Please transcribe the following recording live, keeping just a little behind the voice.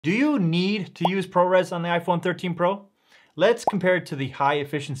Do you need to use ProRes on the iPhone 13 Pro? Let's compare it to the high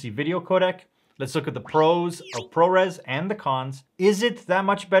efficiency video codec. Let's look at the pros of ProRes and the cons. Is it that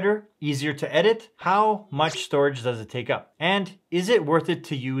much better? Easier to edit? How much storage does it take up? And is it worth it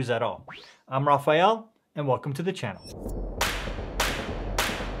to use at all? I'm Raphael and welcome to the channel.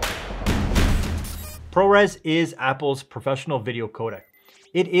 ProRes is Apple's professional video codec.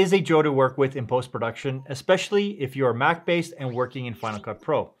 It is a joy to work with in post-production, especially if you are Mac-based and working in Final Cut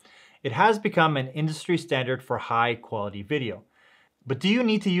Pro. It has become an industry standard for high-quality video. But do you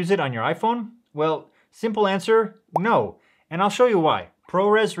need to use it on your iPhone? Well, simple answer, no. And I'll show you why.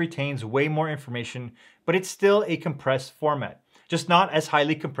 ProRes retains way more information, but it's still a compressed format, just not as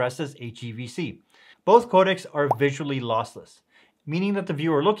highly compressed as HEVC. Both codecs are visually lossless, meaning that the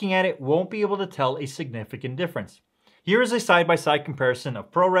viewer looking at it won't be able to tell a significant difference. Here is a side-by-side comparison of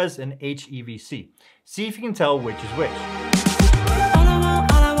ProRes and HEVC. See if you can tell which is which. All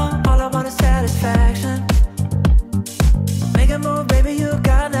I want is satisfaction. Make a move, baby, you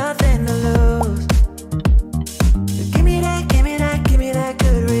got nothing to lose. Give me that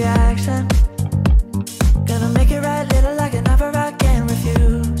good reaction. Gonna make it right, little like an offer I can't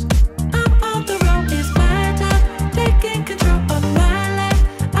refuse. I'm on the road, it's my time, taking control of my life.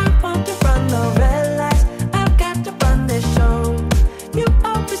 I want to run the red lights, I've got to run this show. You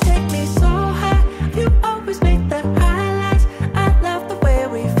always take me so high, you always make the highlights. I love the way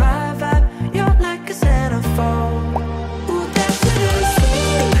we vibe, you're like a centerfold. Ooh, that's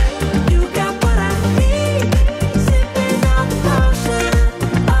sweet, you got what I need. Sipping on the potion,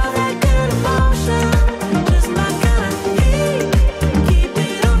 all that good emotion, just my kind of heat. Keep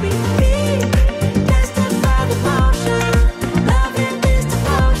it on repeat, testify the motion, loving this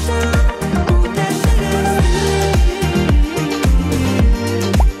devotion. Ooh, that's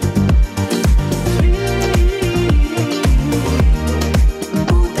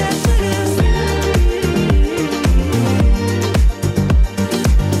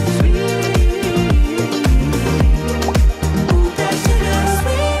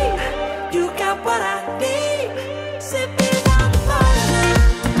you got what I need. Sipping on the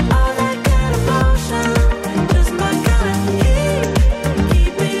potion, all that good emotion, just my kind of heat.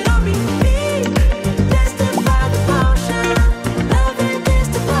 Keep it on repeat, testify the motion, loving this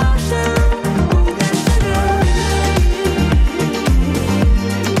devotion. Ooh, that sugar,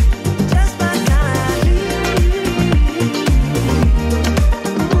 just my kind of heat.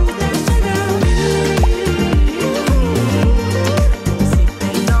 Ooh, that sugar,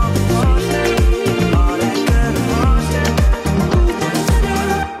 sipping on the potion, all that good emotion. Ooh, that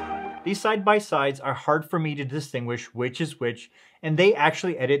sugar. These side-by-sides are hard for me to distinguish which is which, and they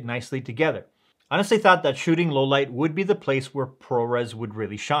actually edit nicely together. I honestly thought that shooting low light would be the place where ProRes would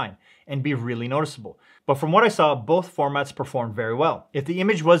really shine and be really noticeable. But from what I saw, both formats performed very well. If the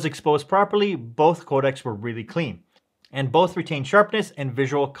image was exposed properly, both codecs were really clean, and both retained sharpness and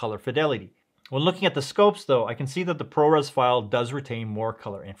visual color fidelity. When looking at the scopes though, I can see that the ProRes file does retain more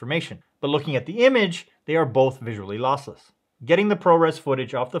color information. But looking at the image, they are both visually lossless. Getting the ProRes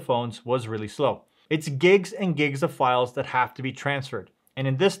footage off the phones was really slow. It's gigs and gigs of files that have to be transferred. And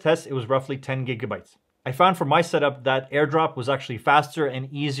in this test, it was roughly 10 gigabytes. I found for my setup that AirDrop was actually faster and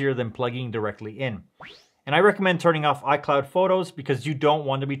easier than plugging directly in. And I recommend turning off iCloud Photos because you don't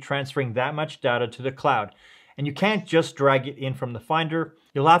want to be transferring that much data to the cloud. And you can't just drag it in from the Finder.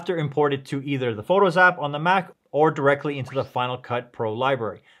 You'll have to import it to either the Photos app on the Mac or directly into the Final Cut Pro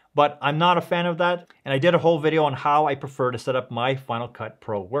library. But I'm not a fan of that, and I did a whole video on how I prefer to set up my Final Cut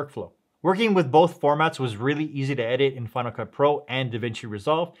Pro workflow. Working with both formats was really easy to edit in Final Cut Pro and DaVinci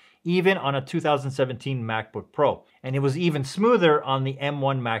Resolve, even on a 2017 MacBook Pro. And it was even smoother on the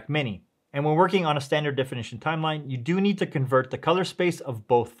M1 Mac Mini. And when working on a standard definition timeline, you do need to convert the color space of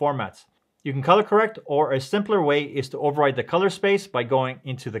both formats. You can color correct, or a simpler way is to override the color space by going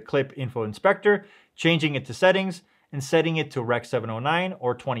into the Clip Info Inspector, changing it to Settings, and setting it to Rec 709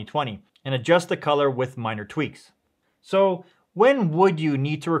 or 2020, and adjust the color with minor tweaks. So when would you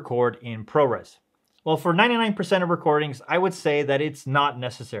need to record in ProRes? Well, for 99% of recordings, I would say that it's not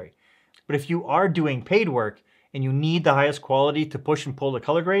necessary. But if you are doing paid work and you need the highest quality to push and pull the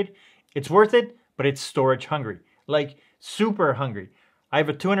color grade, it's worth it, but it's storage hungry, like super hungry. I have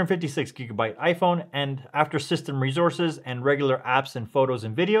a 256 gigabyte iPhone, and after system resources and regular apps and photos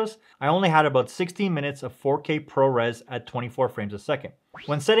and videos, I only had about 16 minutes of 4K ProRes at 24 frames a second.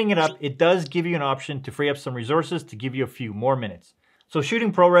 When setting it up, it does give you an option to free up some resources to give you a few more minutes. So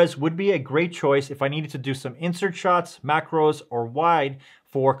shooting ProRes would be a great choice if I needed to do some insert shots, macros, or wide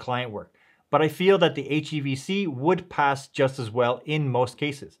for client work. But I feel that the HEVC would pass just as well in most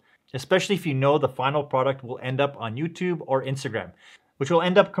cases, especially if you know the final product will end up on YouTube or Instagram. which will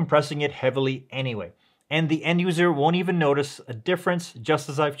end up compressing it heavily anyway. And the end user won't even notice a difference, just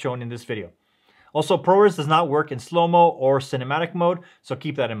as I've shown in this video. Also, ProRes does not work in slow-mo or cinematic mode, so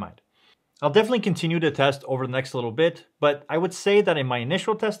keep that in mind. I'll definitely continue to test over the next little bit, but I would say that in my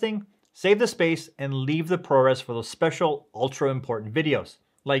initial testing, save the space and leave the ProRes for those special ultra important videos,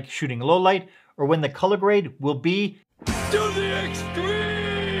 like shooting low light or when the color grade will be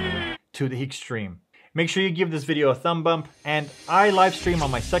to the extreme. Make sure you give this video a thumb bump, and I live stream on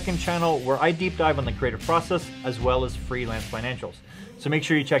my second channel where I deep dive on the creative process as well as freelance financials. So make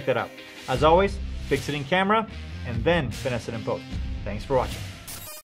sure you check that out. As always, fix it in camera and then finesse it in post. Thanks for watching.